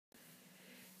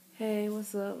Hey,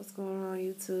 what's up? What's going on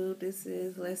YouTube? This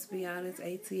is Let's Be Honest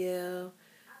ATL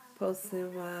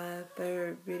posting my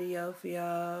third video for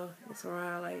y'all. It's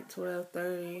around like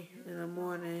 12:30 in the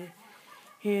morning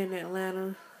here in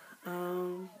Atlanta.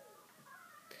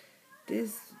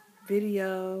 This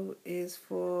video is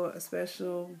for a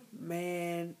special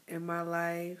man in my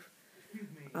life.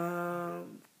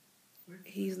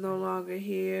 He's no longer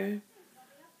here.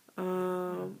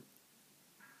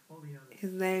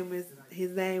 His name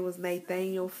was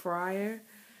Nathaniel Fryar.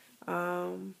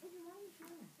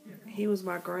 He was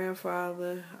my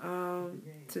grandfather.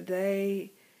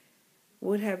 Today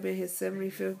would have been his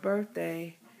 75th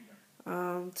birthday.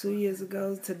 2 years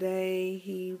ago today,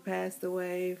 he passed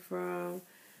away from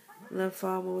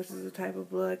lymphoma, which is a type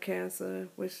of blood cancer,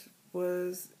 which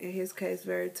was, in his case,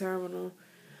 very terminal.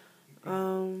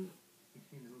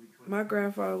 My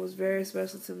grandfather was very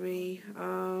special to me.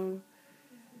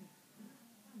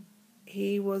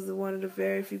 He was one of the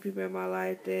very few people in my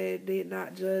life that did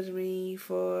not judge me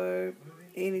for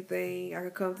anything. I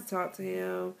could come to talk to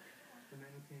him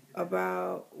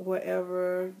about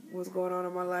whatever was going on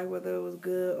in my life, whether it was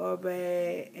good or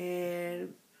bad,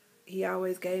 and he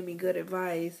always gave me good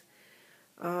advice,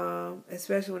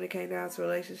 especially when it came down to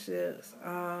relationships.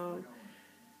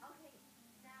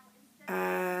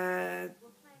 I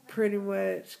pretty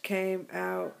much came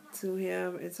out to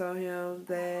him and told him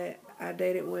that I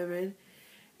dated women,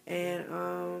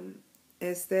 and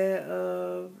instead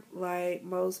of like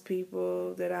most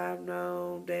people that I've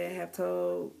known that have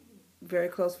told very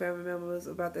close family members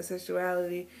about their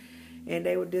sexuality and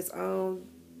they would disown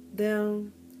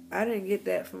them, I didn't get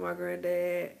that from my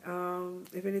granddad.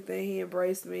 If anything, he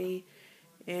embraced me,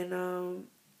 and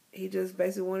he just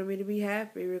basically wanted me to be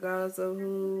happy regardless of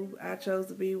who I chose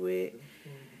to be with.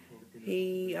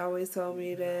 He always told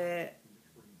me that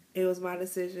it was my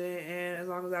decision, and as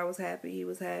long as I was happy, he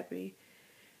was happy.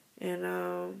 And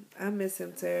I miss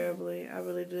him terribly. I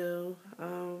really do.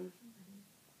 I'm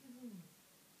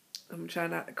trying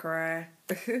not to cry.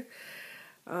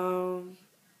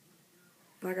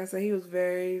 Like I said, he was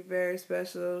very, very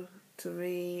special to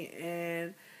me,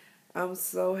 and I'm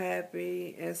so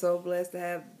happy and so blessed to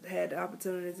have had the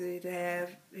opportunity to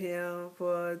have him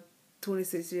for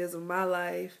 26 years of my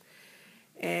life.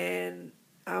 And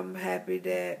I'm happy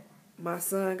that my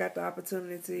son got the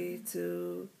opportunity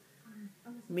to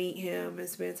meet him and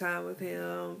spend time with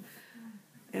him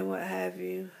and what have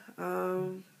you.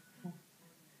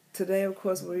 Today, of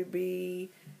course, will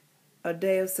be a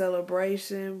day of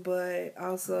celebration, but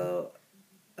also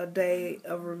a day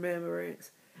of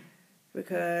remembrance,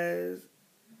 because,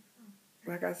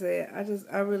 like I said,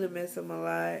 I really miss him a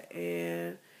lot,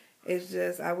 and it's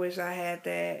just, I wish I had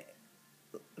that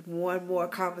one more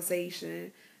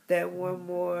conversation, that one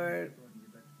more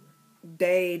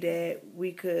day that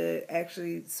we could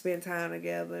actually spend time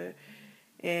together.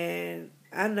 And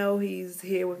I know he's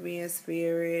here with me in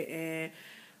spirit, and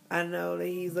I know that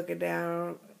he's looking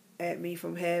down at me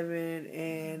from heaven,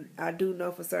 and I do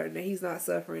know for certain that he's not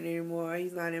suffering anymore.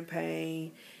 He's not in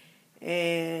pain,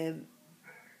 and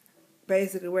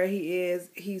basically where he is,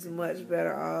 he's much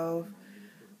better off.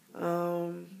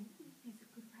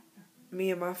 Me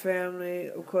and my family,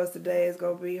 of course, today is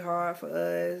going to be hard for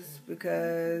us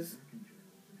because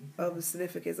of the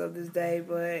significance of this day,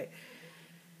 but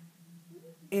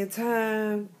in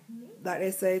time, like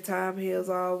they say, time heals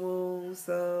all wounds,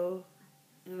 so,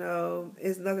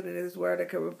 it's nothing in this world that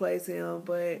could replace him,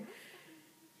 but,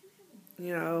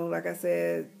 like I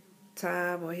said,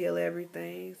 time will heal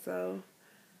everything. So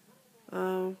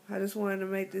I just wanted to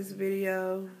make this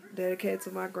video dedicated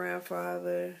to my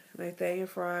grandfather, Nathaniel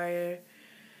Fryar.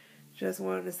 Just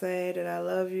wanted to say that I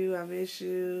love you, I miss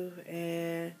you,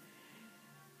 and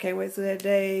can't wait till that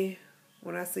day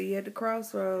when I see you at the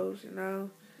crossroads,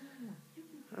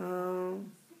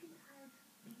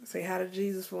 Say hi to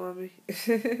Jesus for me.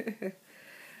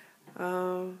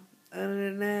 Other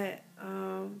than that,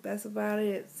 that's about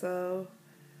it. So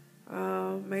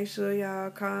make sure y'all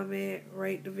comment,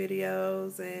 rate the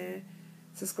videos, and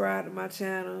subscribe to my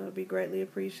channel. It'd be greatly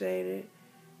appreciated.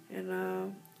 And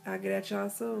I'll get at y'all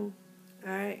soon.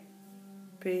 Alright?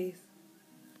 Peace.